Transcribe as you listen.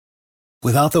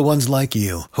Without the ones like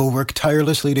you, who work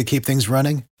tirelessly to keep things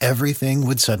running, everything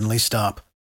would suddenly stop.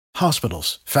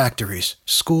 Hospitals, factories,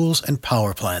 schools, and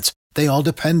power plants, they all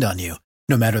depend on you.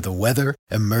 No matter the weather,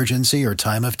 emergency, or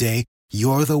time of day,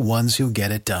 you're the ones who get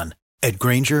it done. At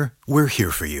Grainger, we're here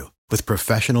for you with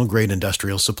professional-grade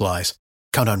industrial supplies.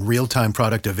 Count on real-time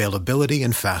product availability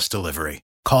and fast delivery.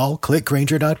 Call,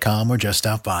 clickgrainger.com, or just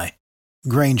stop by.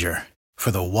 Grainger, for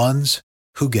the ones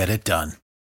who get it done.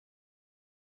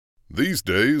 These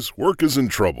days, work is in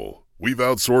trouble. We've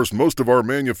outsourced most of our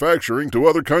manufacturing to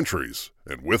other countries,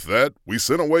 and with that, we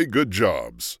sent away good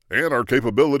jobs and our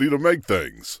capability to make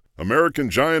things. American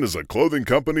Giant is a clothing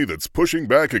company that's pushing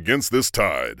back against this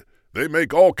tide. They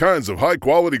make all kinds of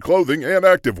high-quality clothing and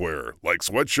activewear, like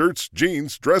sweatshirts,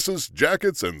 jeans, dresses,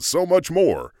 jackets, and so much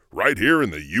more, right here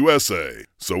in the USA.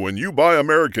 So when you buy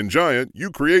American Giant,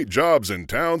 you create jobs in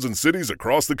towns and cities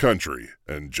across the country.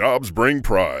 And jobs bring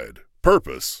pride,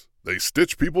 purpose. They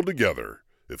stitch people together.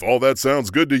 If all that sounds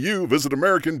good to you, visit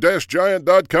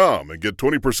American-Giant.com and get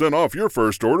 20% off your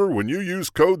first order when you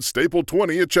use code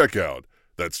STAPLE20 at checkout.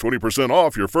 That's 20%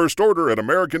 off your first order at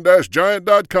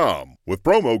American-Giant.com with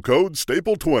promo code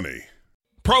STAPLE20.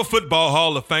 Pro Football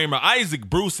Hall of Famer Isaac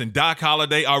Bruce and Doc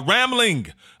Holliday are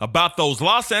rambling about those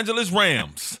Los Angeles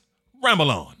Rams. Ramble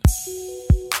on.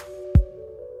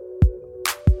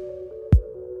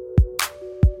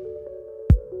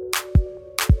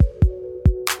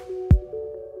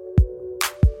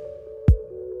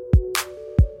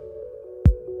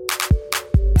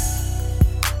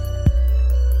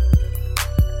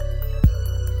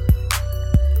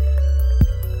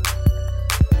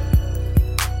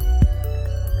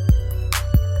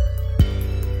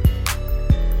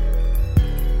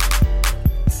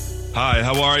 Hi,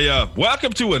 how are you?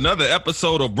 Welcome to another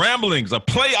episode of Ramblings, a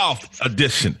playoff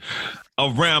edition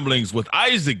of Ramblings with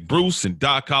Isaac Bruce and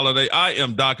Doc Holliday. I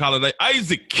am Doc Holliday.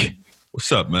 Isaac,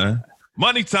 what's up, man?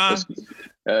 Money time.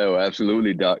 Oh,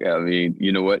 absolutely, Doc. I mean,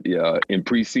 you know what? In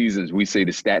preseasons, we say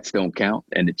the stats don't count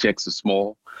and the checks are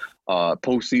small.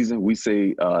 Postseason, we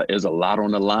say there's a lot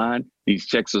on the line. These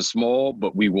checks are small,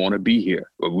 but we want to be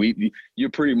here. You're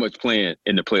pretty much playing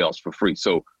in the playoffs for free.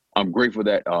 So I'm grateful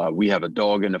that we have a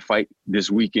dog in the fight this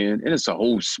weekend, and it's a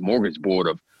whole smorgasbord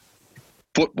of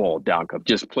football, Doc, of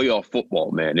just playoff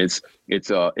football, man. It's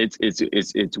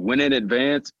win in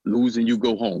advance, losing you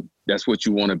go home. That's what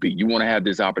you want to be. You want to have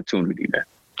this opportunity, man.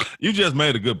 You just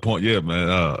made a good point, yeah, man.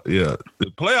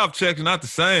 The playoff checks are not the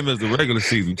same as the regular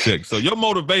season checks. So your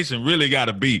motivation really got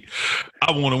to be,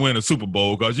 I want to win a Super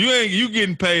Bowl, because you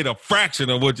getting paid a fraction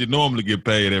of what you normally get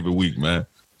paid every week, man.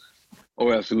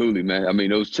 Oh, absolutely, man. I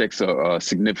mean, those checks are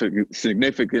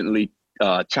significantly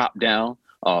chopped down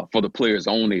for the players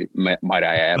only, might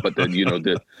I add. But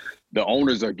the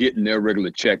owners are getting their regular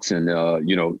checks and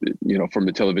from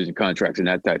the television contracts and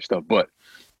that type of stuff. But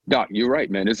Doc, you're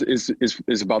right, man. It's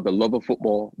about the love of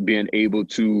football, being able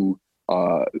to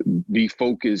be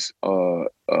focused, as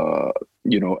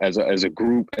a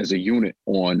group, as a unit,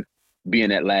 on being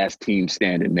that last team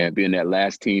standing, man. Being that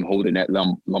last team holding that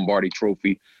Lombardi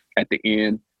Trophy at the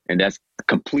end, and that's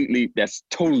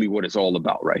totally what it's all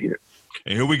about right here.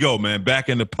 And here we go, man. Back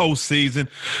in the postseason,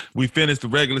 we finished the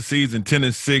regular season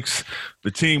 10-6.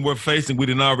 The team we're facing, we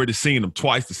didn't already seen them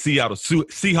twice. The Seattle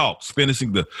Seahawks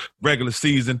finishing the regular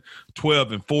season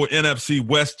 12-4. NFC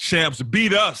West champs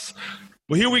beat us.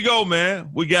 But here we go, man.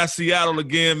 We got Seattle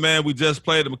again, man. We just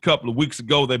played them a couple of weeks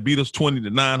ago. They beat us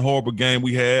 20-9. Horrible game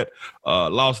we had.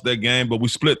 Lost that game, but we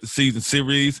split the season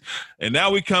series. And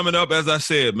now we coming up, as I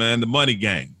said, man, the money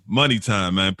game. Money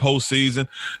time, man. Postseason.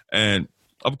 And,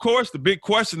 of course, the big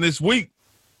question this week,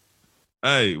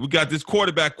 hey, we got this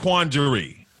quarterback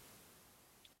quandary.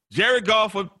 Jared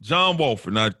Goff or John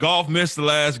Wolford. Now, Goff missed the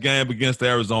last game against the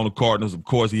Arizona Cardinals. Of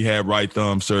course, he had right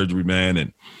thumb surgery, man,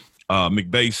 and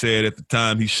McVay said at the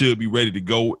time he should be ready to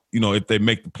go, if they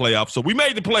make the playoffs. So we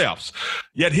made the playoffs.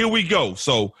 Yet here we go.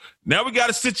 So now we got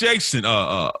a situation. He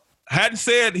hadn't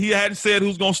said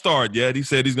who's going to start yet. He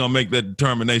said he's going to make that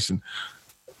determination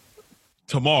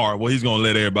tomorrow. Well, he's going to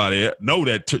let everybody know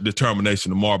that determination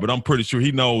tomorrow, but I'm pretty sure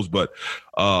he knows. But,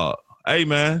 hey,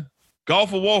 man,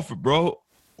 Goff or Wolford, bro,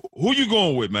 who you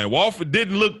going with, man? Wolford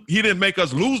didn't make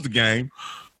us lose the game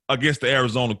against the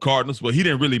Arizona Cardinals, but he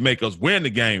didn't really make us win the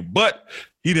game. But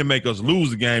he didn't make us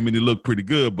lose the game, and he looked pretty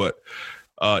good. But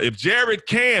if Jared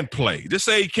can play, just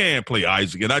say he can play,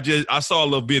 Isaac. And I saw a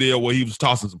little video where he was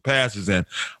tossing some passes, and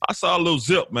I saw a little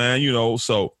zip, man,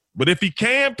 So, but if he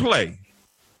can play,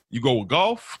 you go with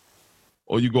Goff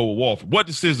or you go with Wolford. What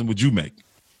decision would you make?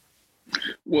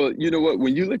 Well, you know what?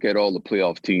 When you look at all the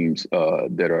playoff teams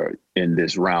that are in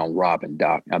this round robin,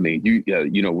 Doc, I mean,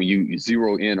 when you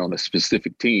zero in on a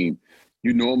specific team,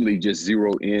 you normally just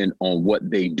zero in on what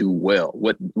they do well.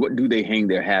 What do they hang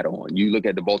their hat on? You look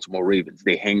at the Baltimore Ravens;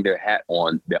 they hang their hat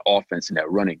on their offense and their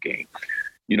running game.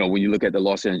 You know, when you look at the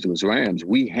Los Angeles Rams,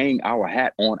 we hang our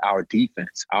hat on our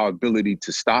defense, our ability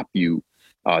to stop you,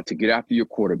 to get after your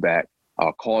quarterback,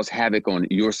 cause havoc on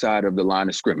your side of the line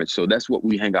of scrimmage. So that's what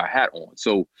we hang our hat on.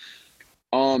 So,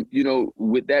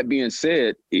 with that being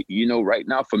said, right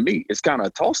now for me, it's kind of a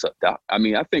toss-up, Doc. I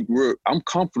mean, I think I'm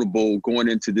comfortable going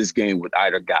into this game with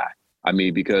either guy. I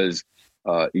mean, because,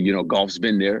 Goff's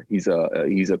been there. He's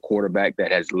a quarterback that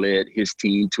has led his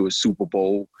team to a Super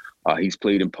Bowl. He's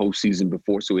played in postseason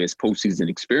before, so he has postseason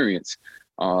experience.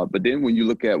 But then when you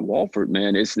look at Wolford,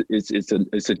 man, it's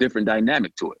a different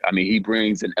dynamic to it. I mean, he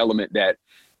brings an element that,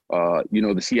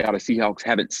 the Seattle Seahawks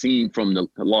haven't seen from the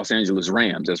Los Angeles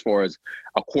Rams as far as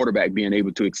a quarterback being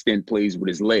able to extend plays with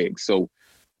his legs. So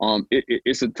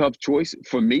it's a tough choice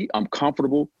for me. I'm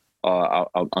comfortable.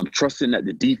 I'm trusting that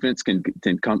the defense can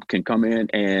come in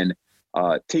and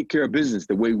take care of business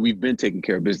the way we've been taking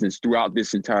care of business throughout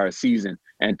this entire season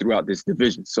and throughout this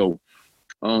division. So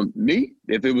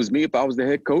if it was me, if I was the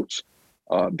head coach,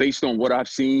 based on what I've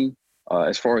seen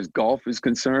as far as Goff is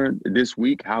concerned this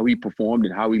week, how he performed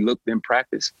and how he looked in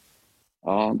practice,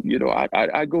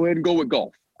 I go ahead and go with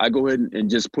Goff. I go ahead and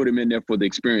just put him in there for the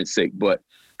experience sake. But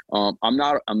I'm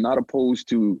not opposed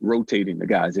to rotating the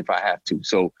guys if I have to.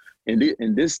 So in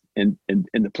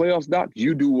the playoffs, Doc,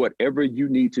 you do whatever you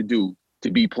need to do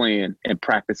to be playing and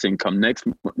practicing come next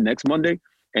Monday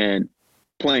and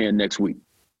playing next week.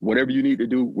 Whatever you need to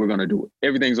do, we're going to do it.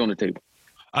 Everything's on the table.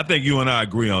 I think you and I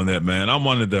agree on that, man. I'm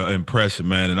under the impression,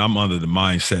 man, and I'm under the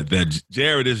mindset that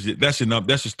Jared that's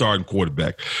your starting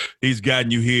quarterback. He's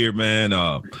gotten you here, man.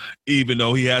 Even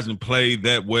though he hasn't played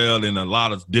that well in a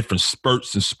lot of different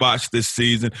spurts and spots this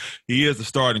season, he is a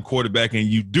starting quarterback, and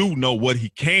you do know what he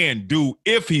can do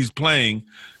if he's playing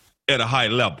at a high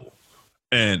level.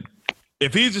 And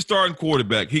if he's a starting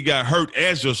quarterback, he got hurt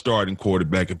as your starting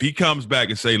quarterback. If he comes back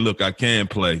and say, look, I can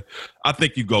play, I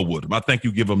think you go with him. I think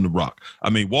you give him the rock. I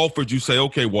mean, Wolford, you say,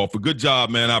 okay, Wolford, good job,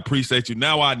 man. I appreciate you.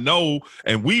 Now I know,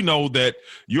 and we know that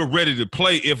you're ready to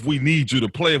play if we need you to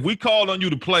play. If we call on you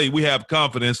to play, we have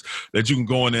confidence that you can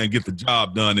go in there and get the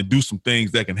job done and do some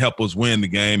things that can help us win the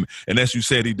game. And as you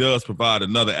said, he does provide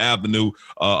another avenue,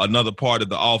 another part of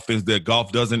the offense that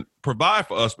Goff doesn't provide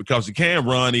for us because he can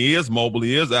run. He is mobile.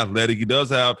 He is athletic. He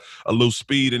does have a little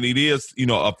speed, and he is,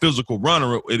 a physical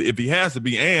runner if he has to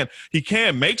be. And he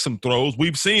can make some throws.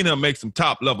 We've seen him make some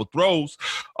top-level throws.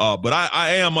 But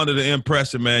I am under the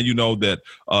impression, man, that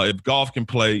if Goff can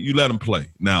play, you let him play.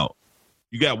 Now,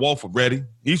 you got Wolford ready.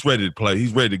 He's ready to play.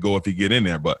 He's ready to go if he get in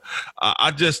there. But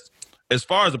I just – as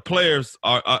far as the players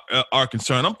are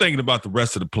concerned, I'm thinking about the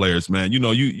rest of the players, man.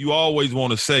 You always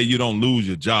want to say you don't lose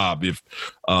your job if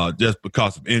just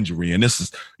because of injury. And this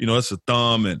is, it's a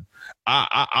thumb. And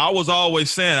I was always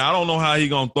saying, I don't know how he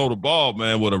going to throw the ball,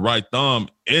 man, with a right thumb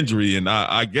injury. And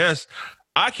I guess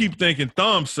I keep thinking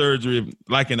thumb surgery,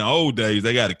 like in the old days,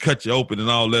 they got to cut you open and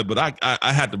all that. But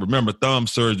I had to remember thumb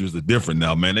surgeries are different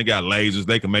now, man. They got lasers.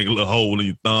 They can make a little hole in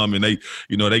your thumb, and they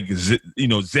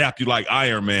can, zap you like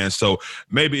Iron Man. So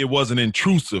maybe it wasn't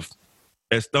intrusive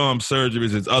as thumb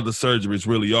surgeries as other surgeries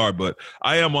really are. But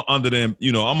I am under them,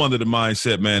 I'm under the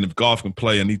mindset, man, if Goff can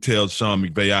play and he tells Sean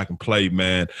McVay I can play,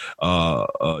 man,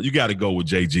 you got to go with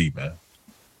JG, man.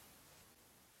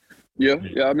 Yeah.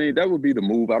 I mean, that would be the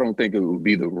move. I don't think it would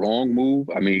be the wrong move.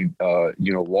 I mean,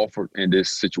 Wolford in this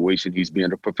situation, he's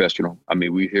being a professional. I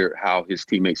mean, we hear how his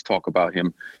teammates talk about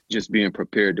him just being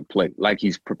prepared to play, like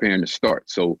he's preparing to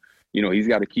start. So, he's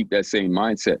got to keep that same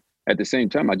mindset. At the same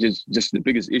time, just the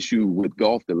biggest issue with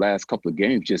Goff the last couple of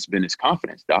games just been his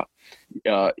confidence, Doc.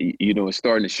 It's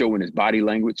starting to show in his body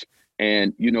language.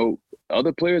 And,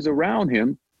 other players around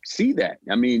him see that.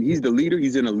 I mean, he's the leader.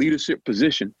 He's in a leadership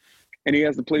position. And he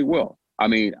has to play well. I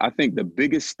mean, I think the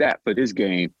biggest stat for this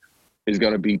game is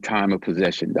going to be time of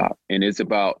possession, Doc. And it's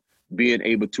about being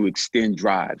able to extend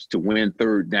drives, to win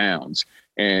third downs.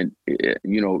 And,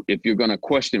 if you're going to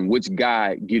question which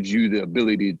guy gives you the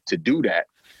ability to do that,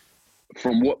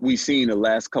 from what we've seen the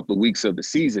last couple of weeks of the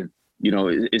season,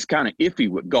 it's kind of iffy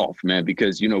with Goff, man,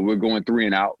 because, we're going 3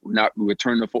 and out. We're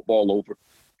turning the football over.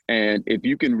 And if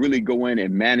you can really go in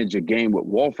and manage a game with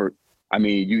Wolford, I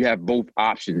mean, you have both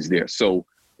options there. So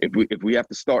if we have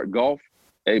to start Goff,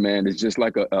 hey, man, it's just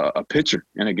like a pitcher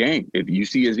in a game. If you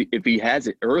see if he has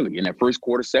it early in that first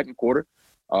quarter, second quarter,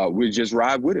 we'll just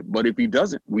ride with it. But if he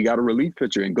doesn't, we got a relief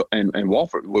pitcher and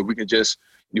Walford, where we can just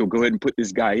go ahead and put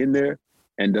this guy in there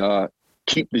and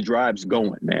keep the drives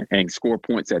going, man, and score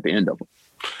points at the end of them.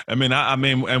 I mean,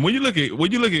 and when you look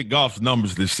at Goff's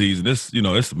numbers this season,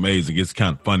 it's amazing. It's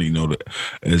kind of funny,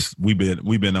 as we've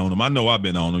been on him. I know I've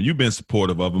been on him. You've been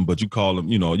supportive of him, but you call him,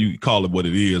 you call it what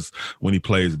it is when he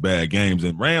plays bad games.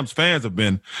 And Rams fans have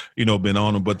been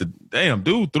on him. But the damn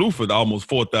dude threw for almost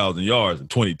 4,000 yards and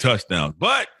 20 touchdowns.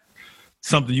 But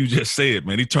something you just said,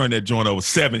 man, he turned that joint over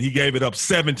 7. He gave it up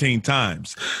 17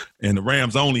 times, and the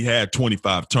Rams only had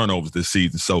 25 turnovers this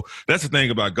season. So that's the thing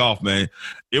about Goff, man.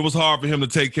 It was hard for him to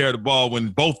take care of the ball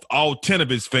when all 10 of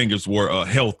his fingers were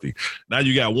healthy. Now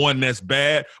you got one that's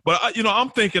bad. But, I'm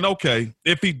thinking, okay,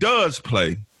 if he does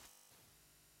play,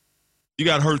 you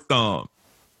got hurt thumb.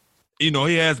 He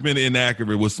has been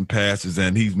inaccurate with some passes,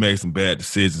 and he's made some bad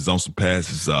decisions on some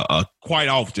passes quite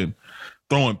often.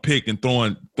 Throwing pick and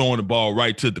throwing the ball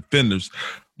right to defenders.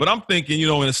 But I'm thinking, in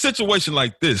a situation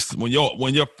like this, when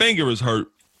your finger is hurt,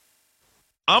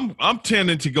 I'm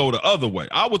tending to go the other way.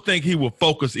 I would think he will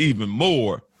focus even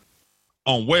more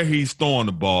on where he's throwing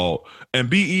the ball and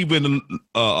be even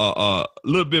a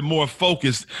little bit more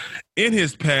focused in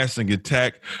his passing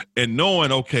attack and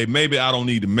knowing, okay, maybe I don't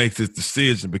need to make this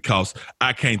decision because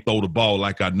I can't throw the ball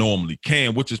like I normally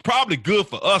can, which is probably good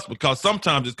for us because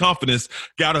sometimes his confidence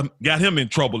got him in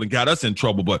trouble and got us in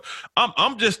trouble. But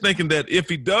I'm just thinking that if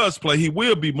he does play, he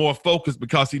will be more focused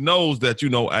because he knows that,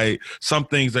 some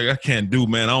things that I can't do,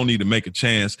 man, I don't need to make a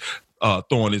chance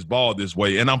throwing his ball this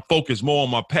way, and I'm focused more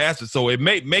on my passes, so it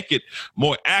may make it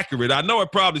more accurate. I know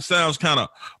it probably sounds kind of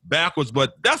backwards,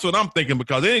 but that's what I'm thinking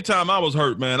because anytime I was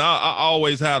hurt, man, I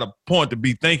always had a point to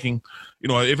be thinking,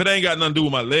 if it ain't got nothing to do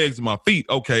with my legs and my feet,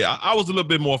 okay, I was a little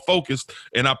bit more focused,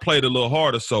 and I played a little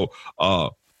harder, so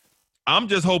I'm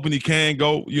just hoping he can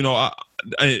go.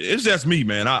 It's just me,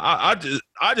 man. I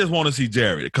just want to see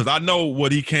Jared because I know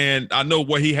what he can. I know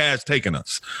where he has taken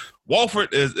us.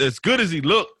 Walford, as good as he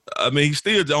looked, I mean, he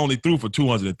still only threw for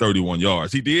 231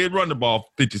 yards. He did run the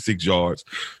ball 56 yards.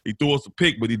 He threw us a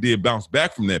pick, but he did bounce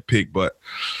back from that pick. But,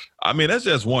 I mean, that's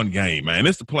just one game, man.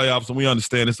 It's the playoffs, and we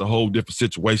understand it's a whole different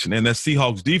situation. And that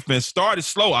Seahawks defense started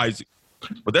slow, Isaac.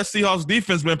 But that Seahawks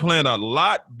defense been playing a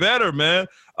lot better, man.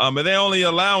 And they're only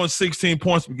allowing 16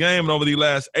 points per game, and over the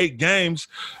last 8 games,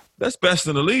 that's best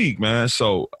in the league, man.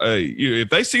 So, hey, if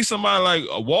they see somebody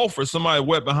like Walford, somebody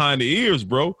wet behind the ears,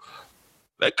 bro,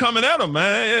 they're coming at them,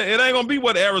 man. It ain't going to be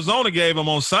what Arizona gave them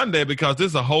on Sunday because this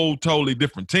is a whole totally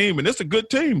different team, and it's a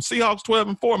good team. Seahawks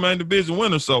 12-4, man, division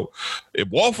winner. So if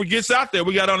Walford gets out there,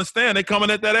 we got to understand they're coming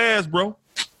at that ass, bro.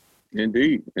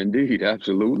 Indeed,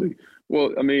 absolutely.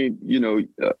 Well, I mean,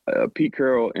 Pete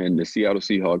Carroll and the Seattle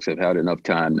Seahawks have had enough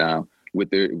time now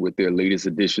with their latest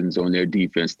additions on their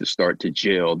defense to start to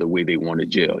gel the way they want to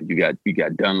gel. You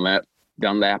got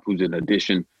Dunlap, who's an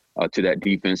addition to that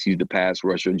defense. He's the pass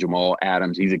rusher. Jamal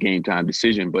Adams, he's a game time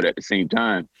decision, but at the same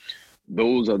time,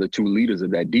 those are the two leaders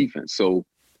of that defense. So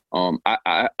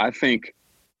I think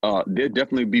they'll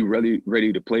definitely be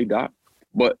ready to play, Doc.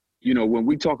 But when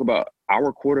we talk about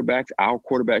our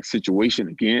quarterback situation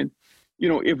again,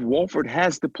 if Walford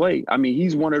has to play, I mean,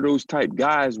 he's one of those type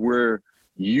guys where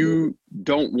you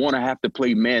don't want to have to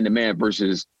play man-to-man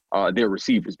versus their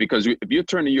receivers because if you're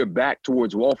turning your back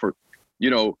towards Walford,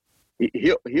 he'll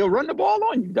run the ball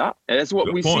on you, Doc. And that's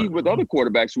what we see with other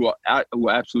quarterbacks who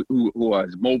are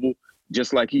as mobile,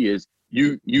 just like he is.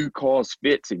 You cause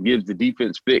fits and gives the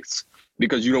defense fits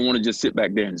because you don't want to just sit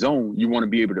back there and zone. You want to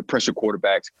be able to pressure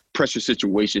quarterbacks, pressure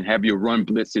situation, have your run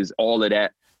blitzes, all of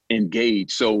that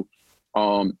engaged. So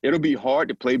it'll be hard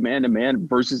to play man-to-man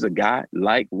versus a guy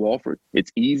like Walford.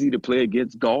 It's easy to play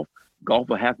against Goff. Goff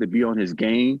will have to be on his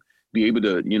game, be able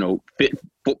to, fit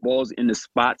footballs in the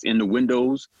spots, in the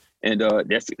windows. And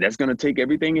that's going to take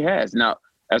everything he has. Now,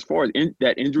 as far as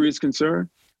that injury is concerned,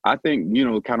 I think,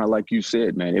 kind of like you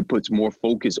said, man, it puts more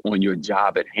focus on your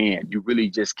job at hand. You really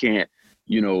just can't,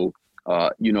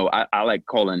 I like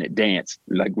calling it dance.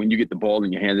 Like when you get the ball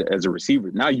in your hand as a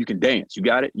receiver, now you can dance. You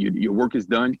got it. Your work is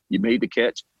done. You made the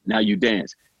catch. Now you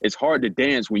dance. It's hard to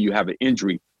dance when you have an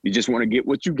injury. You just want to get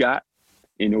what you got,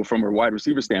 from a wide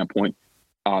receiver standpoint.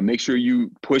 Make sure you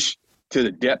push to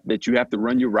the depth that you have to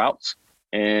run your routes.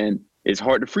 And it's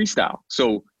hard to freestyle.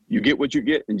 So you get what you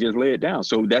get and just lay it down.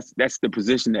 So that's the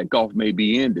position that Goff may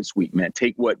be in this week, man.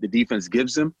 Take what the defense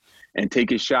gives him and take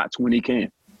his shots when he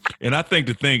can. And I think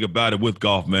the thing about it with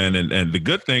Goff, man, and the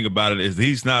good thing about it is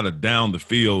he's not a down the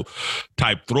field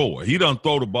type thrower. He doesn't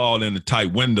throw the ball in the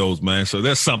tight windows, man. So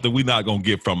that's something we're not going to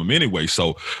get from him anyway.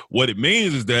 So what it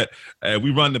means is that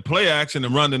we run the play action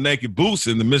and run the naked boost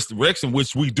in the misdirection,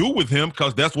 which we do with him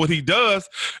because that's what he does.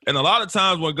 And a lot of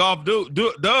times when Goff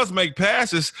does make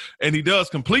passes and he does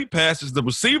complete passes, the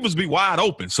receivers be wide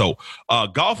open. So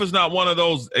Goff is not one of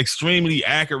those extremely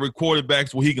accurate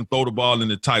quarterbacks where he can throw the ball in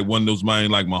the tight windows, man,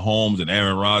 like Mahomes and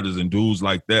Aaron Rodgers and dudes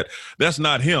like that. That's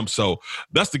not him. So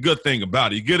that's the good thing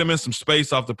about it. You get him in some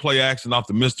space off the play action, off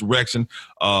the misdirection,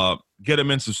 get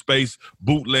him in some space,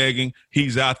 bootlegging.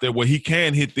 He's out there where he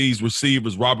can hit these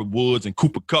receivers, Robert Woods and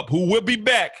Cooper Kupp, who will be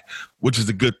back, which is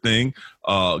a good thing.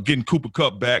 Getting Cooper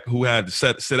Kupp back, who had to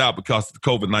sit out because of the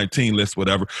COVID-19 list,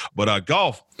 whatever. But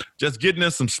Goff, just getting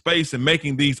in some space and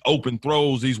making these open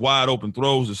throws, these wide open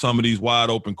throws to some of these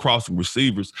wide open crossing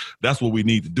receivers, that's what we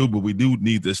need to do. But we do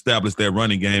need to establish that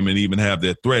running game and even have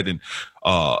that threat. And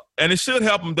it should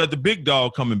help him that the big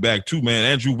dog coming back too, man,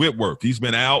 Andrew Whitworth. He's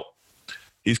been out.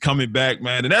 He's coming back,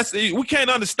 man. And we can't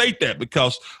understate that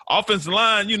because offensive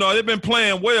line, they've been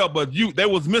playing well, but they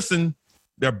was missing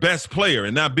their best player.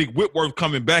 And now Big Whitworth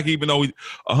coming back, even though he's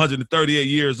 138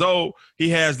 years old,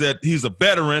 he's a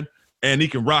veteran and he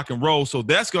can rock and roll. So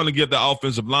that's going to give the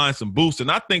offensive line some boost. And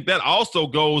I think that also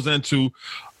goes into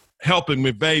helping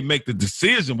McVay make the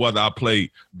decision whether I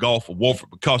play Goff or Wolford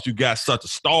because you got such a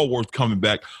stalwart coming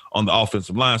back on the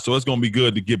offensive line. So it's going to be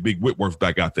good to get Big Whitworth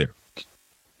back out there.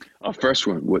 A fresh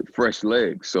one with fresh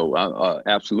legs. So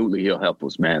absolutely he'll help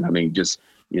us, man. I mean, just,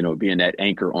 being that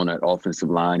anchor on that offensive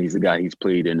line. He's a guy he's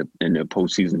played in the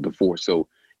postseason before. So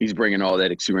he's bringing all that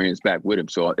experience back with him.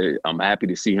 So I'm happy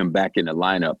to see him back in the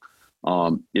lineup.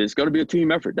 It's going to be a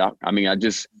team effort, Doc. I mean, I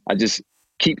just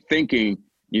keep thinking,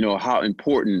 how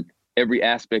important every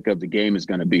aspect of the game is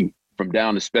going to be, from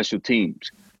down to special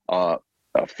teams,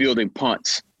 fielding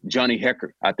punts. Johnny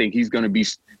Hekker, I think he's going to be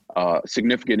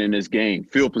significant in this game.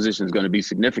 Field position is going to be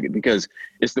significant because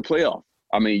it's the playoff.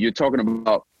 I mean, you're talking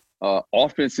about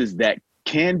offenses that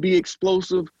can be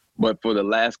explosive, but for the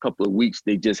last couple of weeks,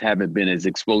 they just haven't been as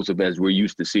explosive as we're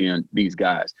used to seeing these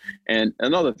guys. And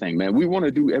another thing, man, we want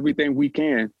to do everything we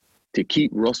can to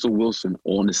keep Russell Wilson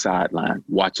on the sideline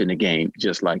watching the game,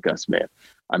 just like us, man.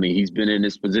 I mean, he's been in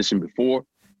this position before.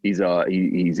 He's a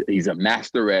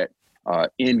master at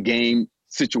in-game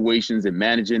situations and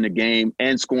managing the game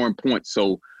and scoring points.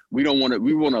 So we want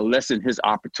to lessen his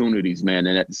opportunities, man,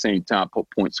 and at the same time put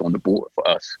points on the board for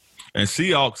us. And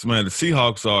Seahawks, man, the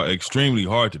Seahawks are extremely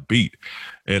hard to beat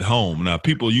at home. Now,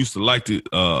 people used to like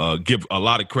to give a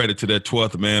lot of credit to that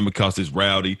 12th man because it's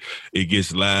rowdy, it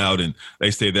gets loud, and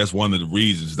they say that's one of the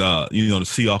reasons, the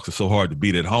Seahawks are so hard to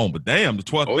beat at home. But damn, the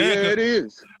 12th man. Oh, yeah, it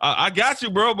is. I got you,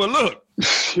 bro, but look.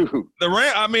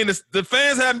 The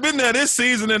fans hadn't been there this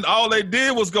season, and all they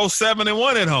did was go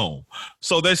 7-1 at home.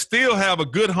 So they still have a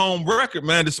good home record,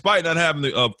 man, despite not having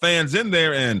the fans in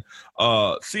there. And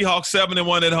Seahawks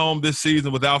 7-1 at home this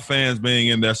season without fans being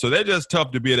in there. So they're just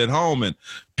tough to beat at home. And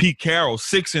Pete Carroll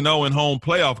 6-0 in home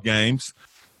playoff games.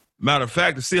 Matter of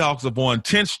fact, the Seahawks have won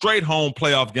 10 straight home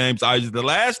playoff games. Isaac, the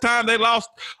last time they lost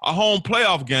a home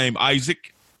playoff game,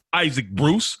 Isaac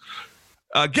Bruce.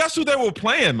 Guess who they were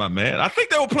playing, my man? I think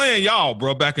they were playing y'all,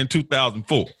 bro, back in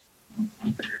 2004.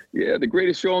 Yeah, the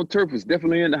greatest show on turf was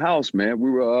definitely in the house, man. We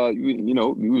were,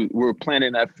 we were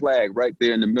planting that flag right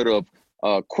there in the middle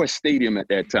of Quest Stadium at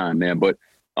that time, man. But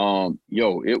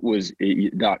it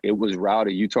was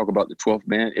rowdy. You talk about the 12th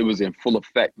man; it was in full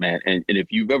effect, man. And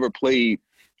if you've ever played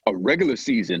a regular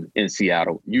season in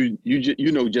Seattle, you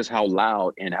know just how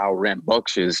loud and how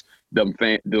rambunctious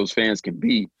those fans can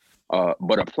be.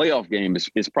 But a playoff game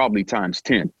is probably times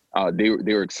 10. They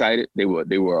were excited. They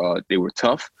were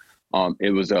tough. It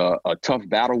was a tough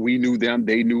battle. We knew them.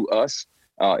 They knew us.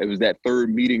 It was that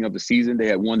third meeting of the season. They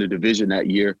had won the division that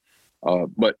year.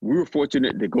 But we were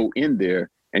fortunate to go in there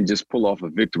and just pull off a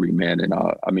victory, man. And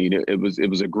it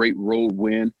was a great road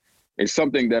win. It's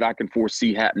something that I can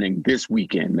foresee happening this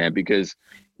weekend, man, because,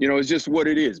 it's just what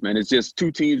it is, man. It's just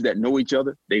two teams that know each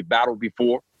other. They battled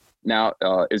before. Now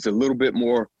it's a little bit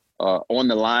more on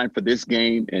the line for this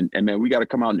game, and man, we got to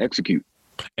come out and execute.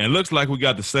 And looks like we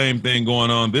got the same thing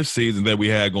going on this season that we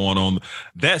had going on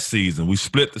that season. We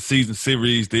split the season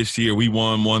series this year. We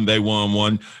won one, they won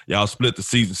one. Y'all split the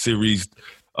season series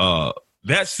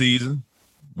that season.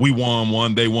 We won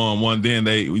one, they won one. Then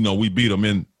we beat them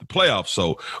in the playoffs.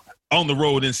 So on the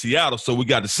road in Seattle. So we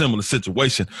got a similar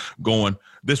situation going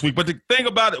this week. But the thing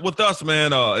about it with us,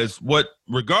 man, is what,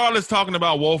 regardless talking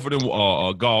about Wolford and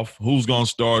Goff, who's going to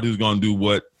start, who's going to do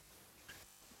what,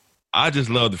 I just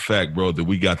love the fact, bro, that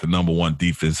we got the number one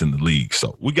defense in the league.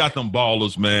 So we got them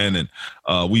ballers, man,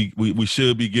 and we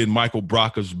should be getting Michael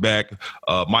Brockers back.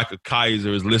 Michael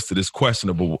Kaiser is listed as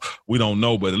questionable. We don't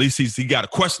know, but at least he got a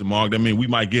question mark. I mean, we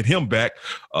might get him back.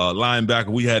 Linebacker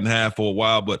we hadn't had for a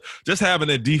while, but just having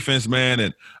that defense, man,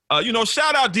 and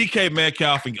shout out DK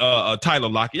Metcalf and Tyler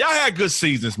Lockett. Y'all had good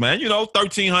seasons, man.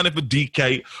 1,300 for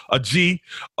DK, a G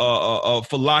for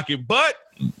Lockett, but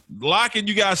Lockett,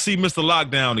 you got to see Mr.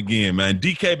 Lockdown again, man.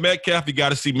 DK Metcalf, you got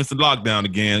to see Mr. Lockdown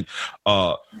again.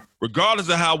 Regardless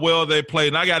of how well they played,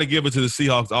 and I got to give it to the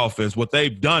Seahawks offense, what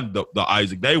they've done, the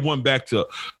Isaac, they went back to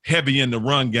heavy in the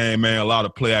run game, man, a lot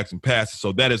of play action passes.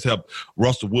 So that has helped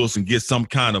Russell Wilson get some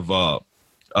kind of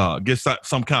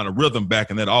rhythm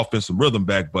back and that offensive rhythm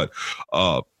back. But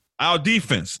our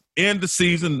defense, end the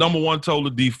season, number one total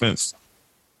defense,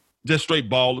 just straight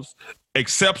ballers.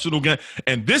 Exceptional game.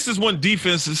 And this is when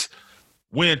defenses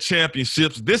win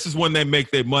championships. This is when they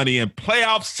make their money in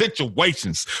playoff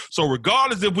situations. So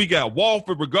regardless if we got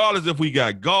Walford, regardless if we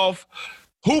got Goff,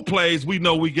 who plays, we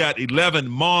know we got 11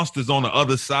 monsters on the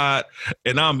other side,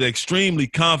 and I'm extremely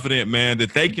confident, man,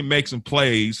 that they can make some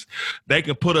plays. They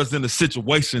can put us in a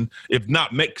situation, if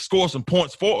not score some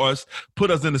points for us,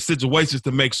 put us in the situations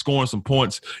to make scoring some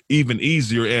points even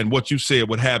easier. And what you said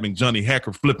with having Johnny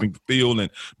Hacker flipping the field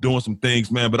and doing some things,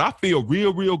 man. But I feel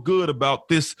real, real good about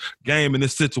this game and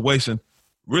this situation,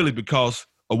 really because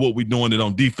of what we're doing it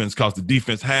on defense, because the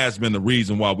defense has been the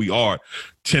reason why we are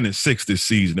 10-6 this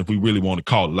season, if we really want to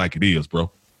call it like it is,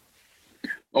 bro.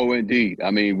 Oh, indeed.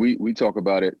 I mean, we talk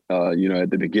about it, at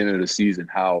the beginning of the season,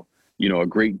 how, a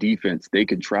great defense, they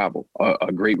can travel.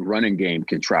 A great running game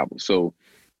can travel. So,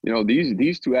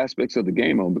 these two aspects of the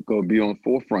game are going to be on the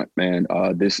forefront, man,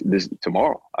 this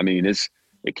tomorrow. I mean,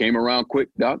 it came around quick,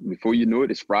 Doc. Before you knew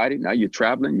it, it's Friday. Now you're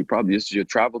traveling. This is your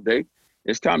travel day.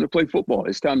 It's time to play football.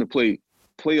 It's time to play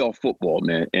playoff football,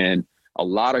 man, and a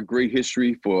lot of great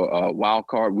history for wild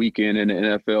card weekend in the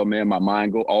NFL, man. My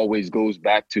mind always goes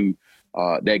back to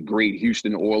that great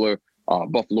Houston Oilers,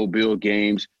 Buffalo Bill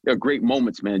games. They're great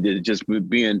moments, man. Just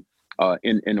being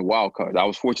in the wild card. I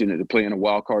was fortunate to play in a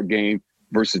wild card game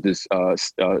versus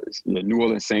the New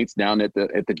Orleans Saints down at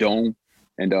the Dome,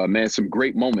 and man, some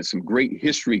great moments, some great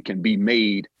history can be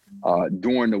made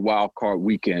during the wild card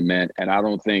weekend, man. And I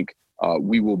don't think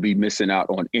we will be missing out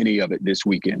on any of it this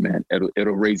weekend, man.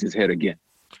 It'll raise its head again.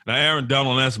 Now, Aaron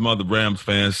Donald and some other Rams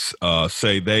fans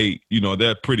say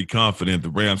they're pretty confident the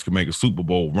Rams can make a Super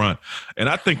Bowl run. And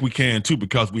I think we can too,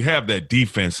 because we have that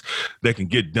defense that can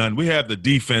get done. We have the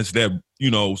defense that,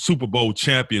 Super Bowl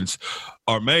champions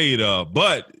are made of.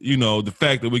 But, the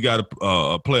fact that we got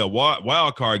to play a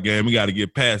wild card game, we got to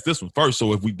get past this one first.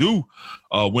 So if we do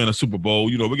win a Super Bowl,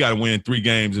 we got to win 3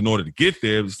 games in order to get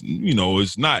there.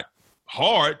 It's not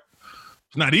hard.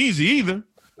 It's not easy either.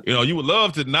 You would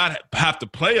love to not have to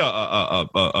play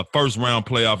a first-round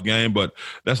playoff game, but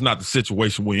that's not the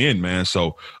situation we're in, man.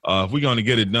 So if we're going to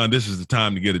get it done, this is the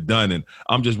time to get it done. And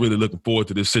I'm just really looking forward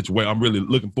to this situation. I'm really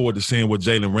looking forward to seeing what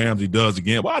Jalen Ramsey does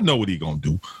again. Well, I know what he's going to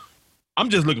do. I'm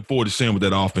just looking forward to seeing what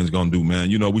that offense is going to do, man.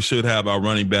 We should have our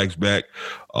running backs back.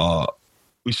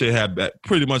 We should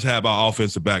pretty much have our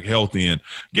offensive back healthy, and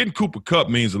getting Cooper Kupp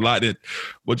means a lot.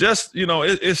 But just,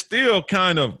 it's still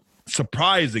kind of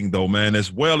surprising though, man,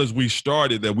 as well as we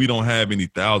started, that we don't have any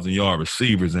 1,000-yard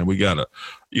receivers, and we got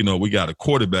a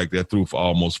quarterback that threw for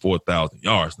almost 4,000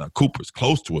 yards. Now Cooper's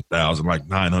close to 1,000, like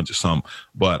 900 something.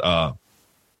 But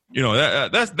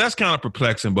that's kind of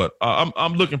perplexing. But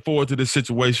I'm looking forward to this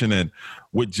situation, and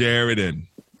with Jared, and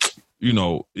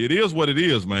it is what it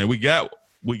is, man. We got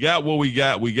what we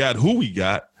got. We got who we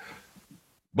got.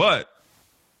 But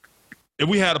if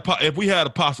we had a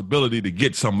possibility to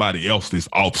get somebody else this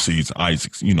offseason,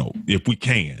 Isaacs, if we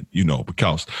can,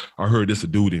 because I heard this a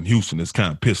dude in Houston that's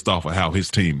kind of pissed off at how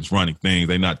his team is running things.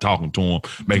 They're not talking to him,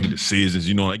 making decisions.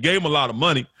 They gave him a lot of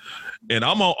money. And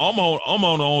I'm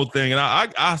on the whole thing, and I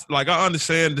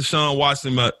understand Deshaun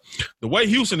Watson, but the way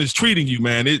Houston is treating you,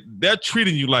 man, they're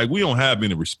treating you like we don't have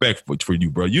any respect for you,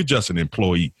 bro. You're just an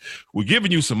employee. We're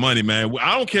giving you some money, man.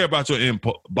 I don't care about your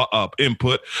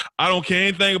input. I don't care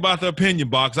anything about the opinion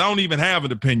box. I don't even have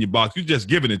an opinion box. You're just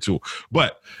giving it to them.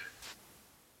 But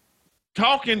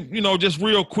talking, just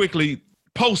real quickly,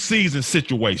 postseason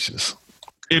situations.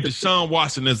 If Deshaun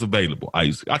Watson is available,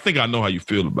 Isaac, I think I know how you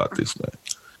feel about this, man.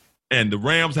 And the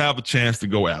Rams have a chance to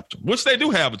go after him, which they do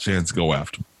have a chance to go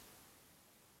after him.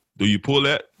 Do you pull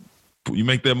that? You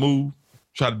make that move?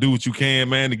 Try to do what you can,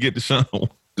 man, to get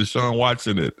Deshaun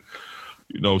Watson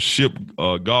and, ship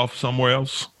Goff somewhere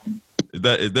else? Is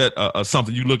that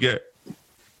something you look at?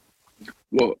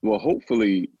 Well,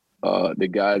 hopefully the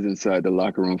guys inside the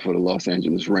locker room for the Los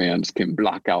Angeles Rams can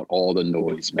block out all the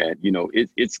noise, man. You know,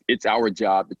 it's our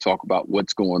job to talk about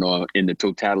what's going on in the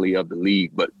totality of the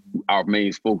league, but our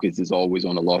main focus is always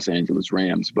on the Los Angeles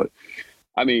Rams. But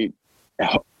I mean,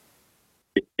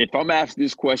 if I'm asked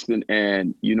this question,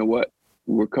 and you know what,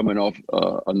 we're coming off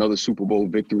another Super Bowl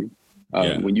victory.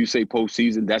 When you say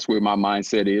postseason, that's where my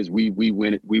mindset is. We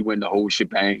win it. We win the whole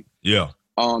shebang. Yeah.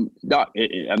 Doc,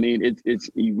 I mean, it's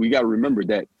we got to remember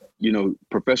that, you know,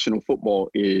 professional football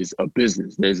is a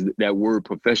business. There's that word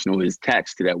professional is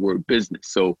taxed to that word business.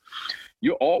 So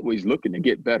you're always looking to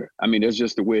get better. I mean, that's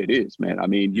just the way it is, man. I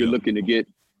mean, you're looking to get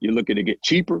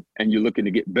cheaper, and you're looking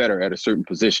to get better at a certain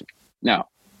position. Now,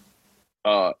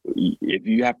 if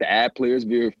you have to add players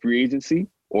via free agency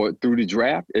or through the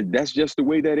draft, that's just the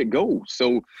way that it goes.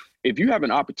 So if you have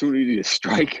an opportunity to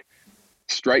strike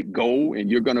gold, and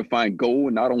you're going to find gold,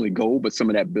 and not only gold, but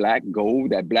some of that black gold,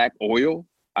 that black oil,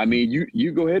 I mean,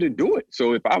 you go ahead and do it.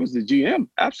 So if I was the GM,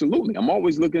 absolutely. I'm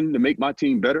always looking to make my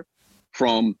team better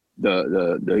from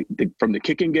from the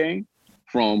kicking game,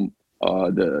 from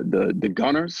the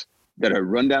gunners that are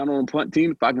run down on a punt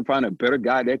team. If I can find a better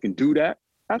guy that can do that,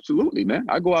 absolutely, man.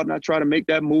 I go out and I try to make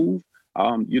that move.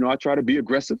 You know, I try to be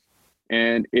aggressive.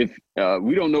 And if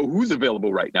we don't know who's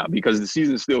available right now because the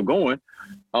season's still going,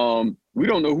 we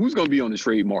don't know who's going to be on the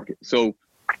trade market. So,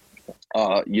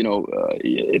 you know,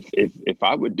 if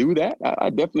I would do that, I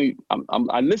definitely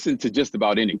I listen to just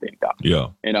about anything, Doc. Yeah.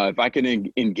 And if I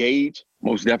can engage,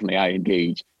 most definitely I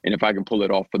engage. And if I can pull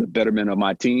it off for the betterment of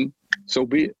my team, so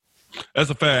be it. That's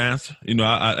a fair answer. You know,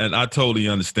 I totally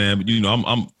understand. But, you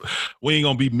know, we ain't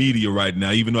going to be media right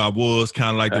now, even though I was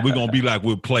kind of like that. We're going to be like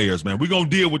we're players, man. We're going to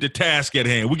deal with the task at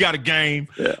hand. We got a game.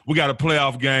 Yeah. We got a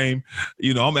playoff game.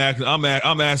 You know, I'm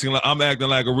acting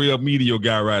like a real media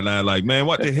guy right now. Like, man,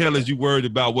 what the hell is you worried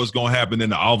about what's going to happen in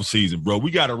the offseason, bro? We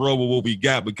got to roll with what we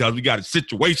got because we got a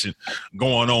situation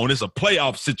going on. It's a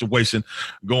playoff situation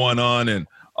going on. And,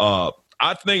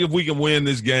 I think if we can win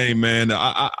this game, man,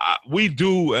 we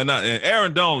do. And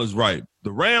Aaron Donald is right.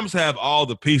 The Rams have all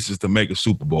the pieces to make a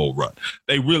Super Bowl run.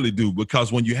 They really do,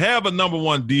 because when you have a number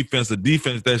one defense, a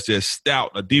defense that's just stout,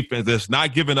 a defense that's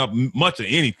not giving up much of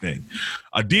anything,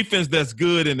 a defense that's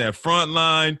good in that front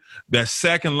line, that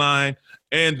second line,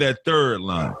 and that third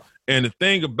line. And the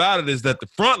thing about it is that the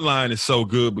front line is so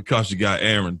good because you got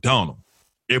Aaron Donald.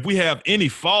 If we have any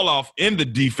fall off in the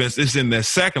defense, it's in that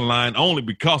second line, only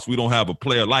because we don't have a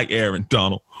player like Aaron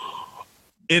Donald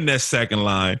in that second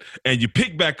line. And you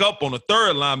pick back up on the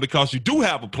third line because you do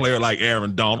have a player like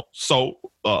Aaron Donald. So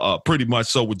pretty much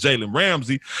so with Jalen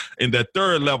Ramsey in that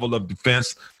third level of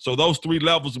defense. So those three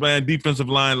levels, man, defensive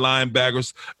line,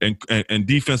 linebackers, and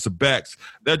defensive backs,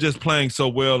 they're just playing so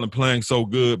well and playing so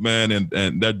good, man.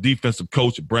 And that defensive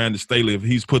coach, Brandon Staley, if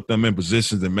he's put them in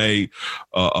positions and made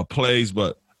plays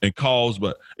and calls.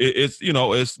 But it's, you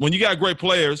know, it's when you got great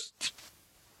players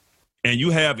and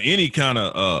you have any kind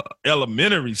of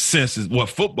elementary senses what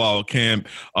football can,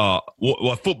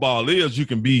 what football is, you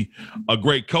can be a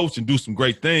great coach and do some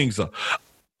great things.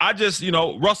 I just, you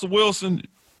know, Russell Wilson,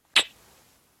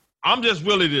 I'm just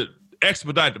really to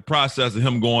expedite the process of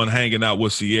him going hanging out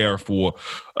with Sierra for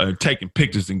taking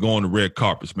pictures and going to red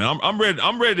carpets, man. I'm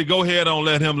ready to go ahead and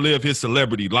let him live his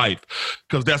celebrity life,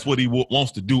 because that's what he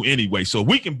wants to do anyway. So if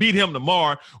we can beat him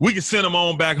tomorrow, we can send him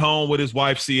on back home with his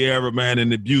wife Sierra, man,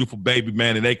 and the beautiful baby,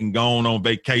 man, and they can go on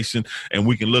vacation, and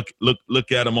we can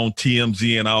look at him on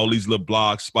TMZ and all these little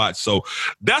blog spots. So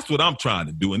that's what I'm trying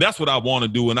to do, and that's what I want to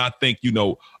do. And I think, you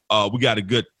know, we got a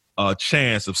good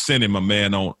chance of sending my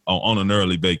man on an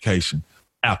early vacation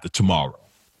after tomorrow.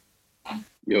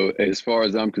 Yo, as far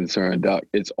as I'm concerned, Doc,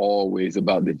 it's always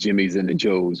about the Jimmies and the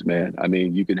Joes, man. I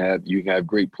mean, you can have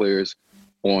great players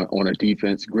on a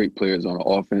defense, great players on an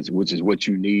offense, which is what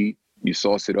you need. You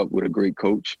sauce it up with a great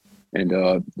coach, and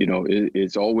you know,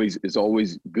 it's always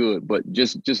good. But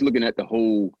just looking at the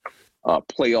whole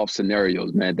playoff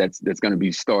scenarios, man, that's going to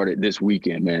be started this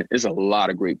weekend, man. It's a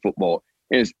lot of great football.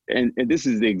 And this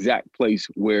is the exact place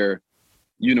where,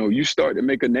 you know, you start to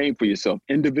make a name for yourself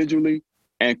individually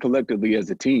and collectively as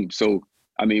a team. So,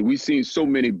 I mean, we've seen so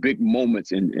many big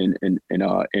moments in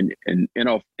NFL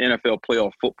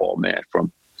playoff football, man,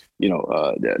 from, you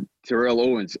know, the Terrell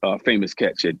Owens' famous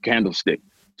catch at Candlestick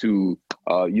to,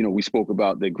 you know, we spoke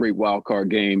about the great wild card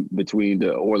game between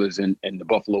the Oilers and the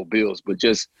Buffalo Bills, but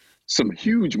just some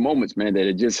huge moments, man, that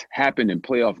had just happened in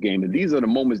playoff game. And these are the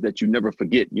moments that you never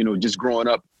forget, you know, just growing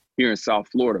up here in South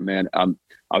Florida, man.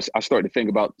 I started to think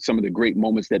about some of the great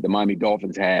moments that the Miami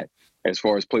Dolphins had as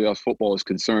far as playoff football is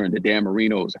concerned. The Dan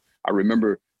Marinos. I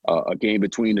remember a game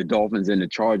between the Dolphins and the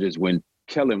Chargers when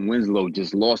Kellen Winslow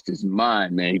just lost his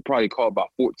mind, man. He probably caught about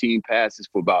 14 passes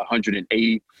for about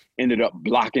 180, ended up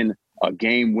blocking a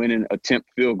game-winning attempt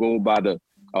field goal by the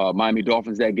Miami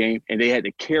Dolphins that game, and they had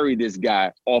to carry this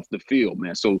guy off the field,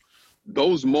 man. So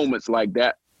those moments like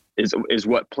that is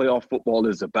what playoff football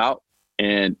is about,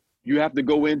 and you have to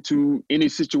go into any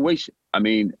situation. I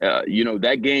mean,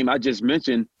 that game I just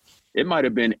mentioned, it might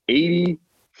have been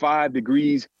 85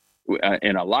 degrees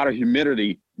and a lot of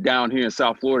humidity down here in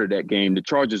South Florida that game. The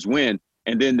Chargers win,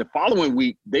 and then the following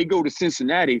week they go to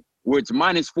Cincinnati where it's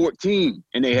minus 14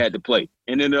 and they had to play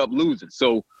and ended up losing.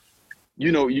 So,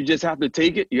 you just have to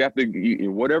take it. You have to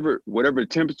whatever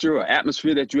temperature or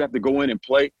atmosphere that you have to go in and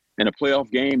play in a playoff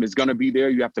game is going to be there.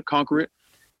 You have to conquer it.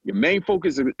 Your main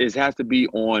focus has to be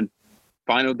on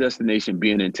final destination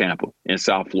being in Tampa in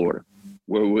South Florida,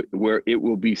 where it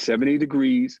will be 70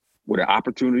 degrees with an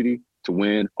opportunity to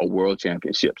win a world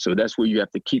championship. So that's where you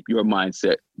have to keep your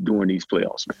mindset during these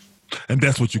playoffs, man. And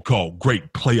that's what you call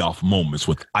great playoff moments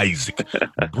with Isaac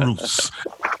Bruce.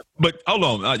 But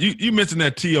hold on, you mentioned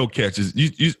that T.O. catches.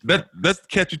 That's the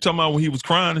catch you talking about when he was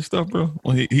crying and stuff, bro.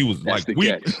 When he was that's like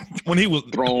weeping, when he was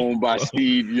thrown by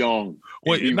Steve Young.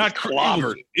 Well, not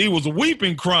clobbered. He was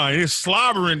weeping, crying. He's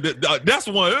slobbering. That's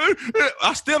one.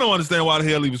 I still don't understand why the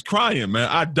hell he was crying, man.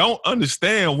 I don't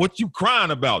understand what you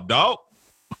crying about, dog.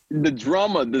 The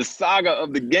drama, the saga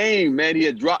of the game, man.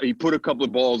 He put a couple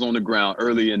of balls on the ground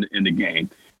early in the game.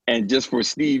 And just for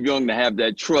Steve Young to have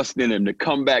that trust in him to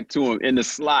come back to him in the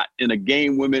slot in a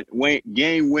game-winning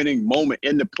moment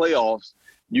in the playoffs,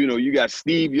 you got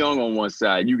Steve Young on one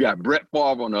side, you got Brett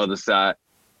Favre on the other side.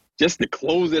 Just to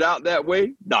close it out that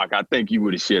way, Doc, I think you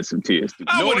would have shed some tears.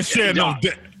 I wouldn't shed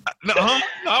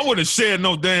I wouldn't shed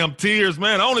no damn tears,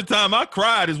 man. The only time I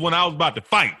cried is when I was about to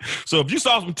fight. So if you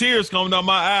saw some tears coming down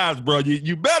my eyes, bro,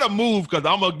 you better move because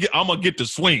I'm gonna get to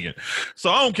swinging.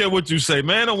 So I don't care what you say,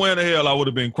 man. No way in the hell I would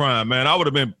have been crying, man. I would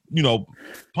have been,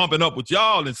 pumping up with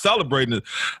y'all and celebrating it.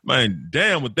 Man,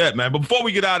 damn with that, man. But before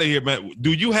we get out of here, man,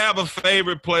 do you have a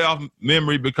favorite playoff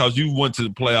memory because you went to the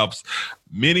playoffs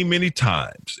many, many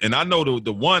times? And I know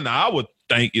the one I would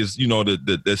think is,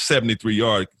 the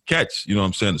 73-yard catch,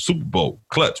 the Super Bowl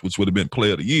clutch, which would have been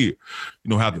player of the year,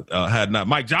 had not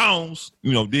Mike Jones,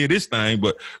 did his thing.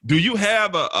 But do you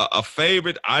have a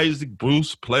favorite Isaac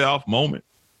Bruce playoff moment?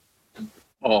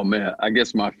 Oh, man, I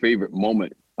guess my favorite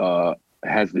moment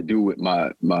has to do with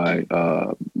my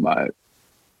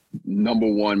number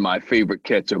one, my favorite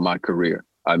catch of my career.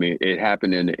 I mean, it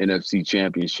happened in the NFC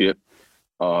Championship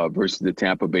versus the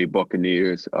Tampa Bay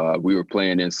Buccaneers. We were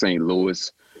playing in St.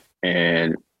 Louis,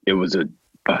 and it was a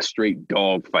straight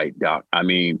dog fight, Doc. I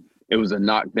mean, it was a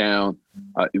knockdown.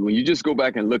 When you just go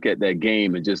back and look at that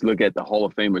game and just look at the Hall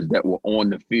of Famers that were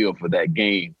on the field for that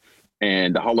game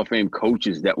and the Hall of Fame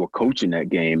coaches that were coaching that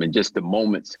game and just the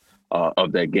moments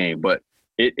of that game. But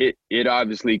it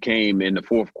obviously came in the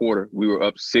fourth quarter. We were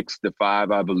up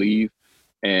 6-5, I believe.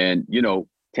 And,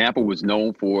 Tampa was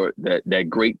known for that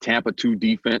great Tampa 2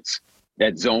 defense,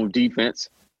 that zone defense.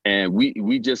 And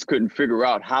we just couldn't figure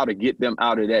out how to get them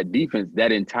out of that defense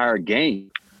that entire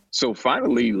game. So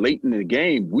finally, late in the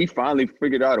game, we finally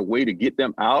figured out a way to get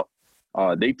them out.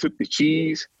 They took the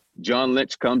cheese. John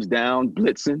Lynch comes down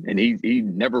blitzing, and he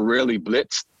never really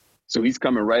blitzed. So he's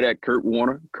coming right at Kurt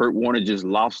Warner. Kurt Warner just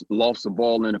lost the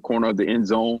ball in the corner of the end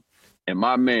zone. And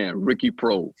my man, Ricky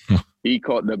Proehl, he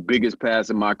caught the biggest pass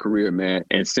in my career, man,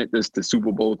 and sent us to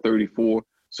Super Bowl 34.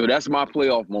 So that's my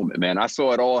playoff moment, man. I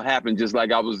saw it all happen just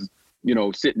like I was,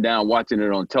 sitting down watching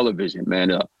it on television,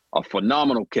 man. A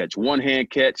phenomenal catch, one-hand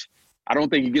catch. I don't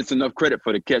think he gets enough credit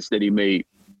for the catch that he made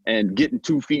and getting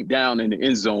 2 feet down in the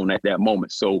end zone at that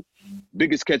moment. So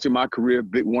biggest catch in my career,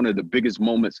 one of the biggest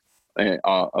moments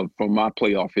from my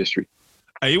playoff history.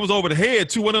 Hey, it was over the head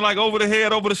too, wasn't it? Like over the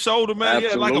head, over the shoulder, man.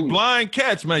 Absolutely. Yeah, like a blind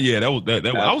catch, man. Yeah, that was.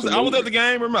 I was at the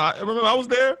game. Remember I was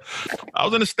there. I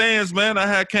was in the stands, man.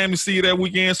 Came to see you that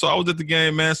weekend, so I was at the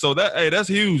game, man. So that's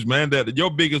huge, man. That your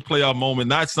biggest playoff moment,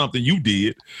 not something you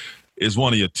did, is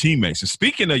one of your teammates. And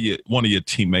speaking of one of your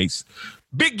teammates,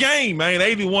 big game, man.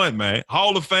 81, man.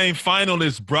 Hall of Fame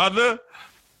finalist, brother.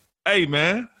 Hey,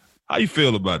 man. How you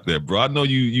feel about that, bro? I know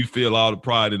you feel all the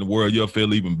pride in the world. You'll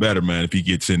feel even better, man, if he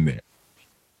gets in there.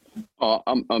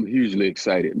 I'm hugely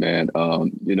excited, man.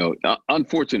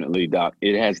 Unfortunately, Doc,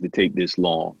 it has to take this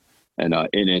long, and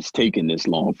it's taken this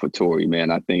long for Torry,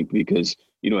 man. I think because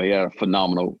he had a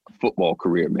phenomenal football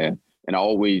career, man, and I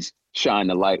always shine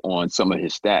the light on some of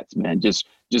his stats, man. Just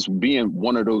being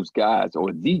one of those guys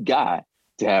or the guy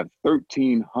to have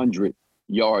 1,300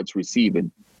 yards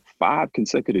receiving 5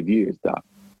 consecutive years, Doc.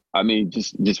 I mean,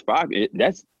 just 5.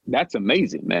 That's that's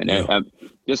amazing, man. Yeah. And,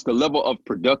 just the level of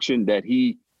production that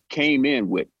he came in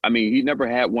with. I mean, he never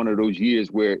had one of those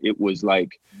years where it was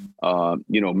like,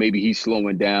 maybe he's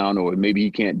slowing down or maybe he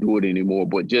can't do it anymore.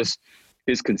 But just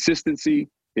his consistency,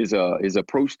 his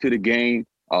approach to the game,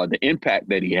 the impact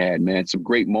that he had, man. Some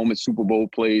great moments, Super Bowl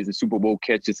plays and Super Bowl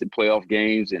catches in playoff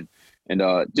games, and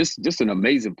just an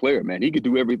amazing player, man. He could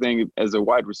do everything as a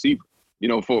wide receiver.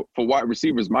 For wide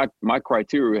receivers, my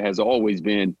criteria has always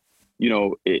been,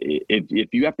 if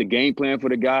you have to game plan for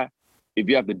the guy, if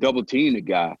you have to double team the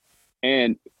guy,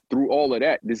 and through all of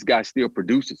that, this guy still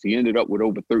produces. He ended up with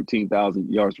over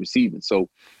 13,000 yards receiving. So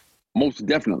most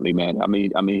definitely, man. I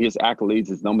mean, his accolades,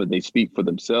 his numbers, they speak for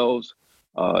themselves.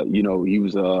 He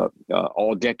was a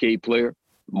all-decade player,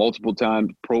 multiple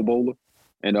time Pro Bowler,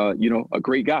 and a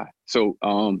great guy. So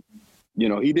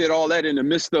he did all that in the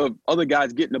midst of other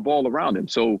guys getting the ball around him.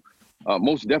 So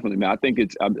most definitely, man.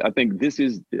 I think this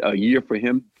is a year for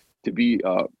him to be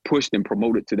pushed and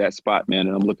promoted to that spot, man,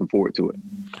 and I'm looking forward to it.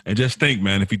 And just think,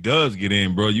 man, if he does get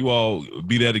in, bro, you all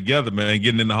be there together, man,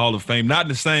 getting in the Hall of Fame, not in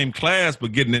the same class,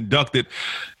 but getting inducted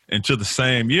into the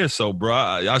same year. So, bro,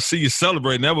 I see you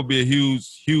celebrating. That would be a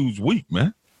huge, huge week,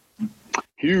 man.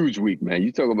 Huge week, man.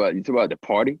 You talk about the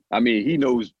party. I mean, he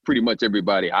knows pretty much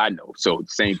everybody I know, so the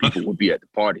same people will be at the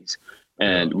parties.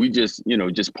 And we just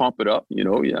pump it up,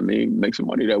 make some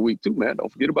money that week too, man.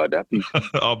 Don't forget about that piece.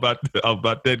 all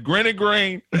about that grin and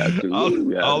grain.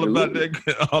 Absolutely. All about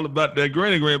that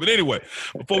grin and grain. But anyway,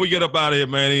 before we get up out of here,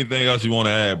 man, anything else you want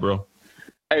to add, bro?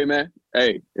 Hey, man.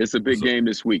 Hey, it's a big game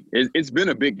this week. It's been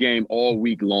a big game all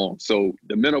week long. So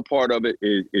the mental part of it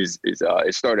is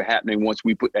it started happening once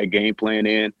we put that game plan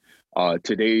in.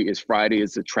 Today is Friday.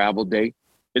 It's a travel day.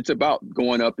 It's about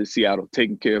going up to Seattle,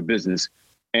 taking care of business,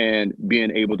 and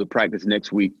being able to practice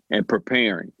next week and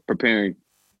preparing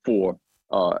for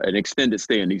an extended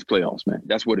stay in these playoffs, man.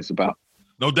 That's what it's about.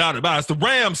 No doubt about it. It's the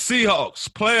Rams Seahawks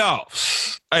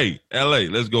playoffs. Hey, LA,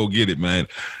 let's go get it, man.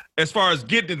 As far as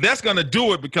getting it, that's going to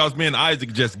do it because me and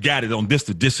Isaac just got it on this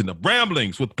edition of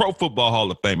Ramblings with Pro Football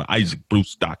Hall of Famer Isaac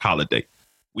Bruce Doc Holliday.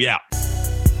 We out.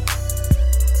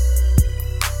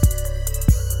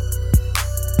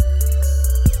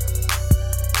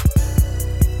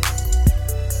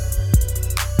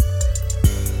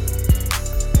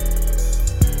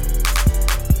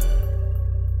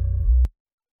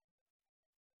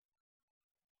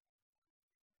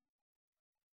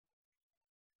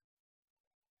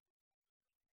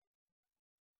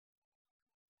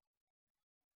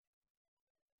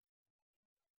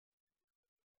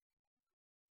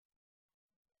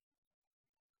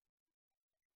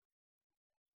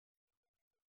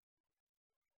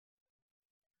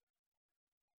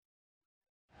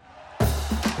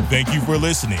 Thank you for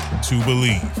listening to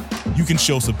Believe. You can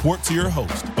show support to your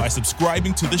host by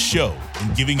subscribing to the show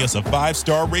and giving us a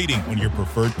 5-star rating on your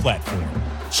preferred platform.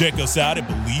 Check us out at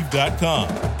Believe.com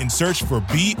and search for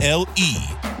BLEAV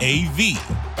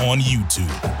on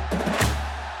YouTube.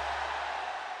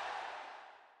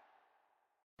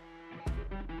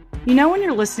 You know when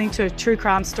you're listening to a true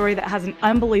crime story that has an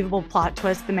unbelievable plot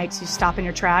twist that makes you stop in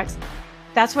your tracks?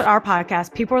 That's what our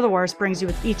podcast, People Are the Worst, brings you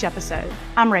with each episode.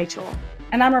 I'm Rachel.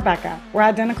 And I'm Rebecca. We're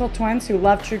identical twins who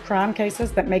love true crime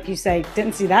cases that make you say,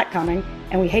 didn't see that coming,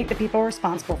 and we hate the people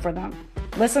responsible for them.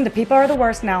 Listen to People Are the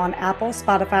Worst now on Apple,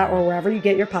 Spotify, or wherever you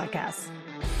get your podcasts.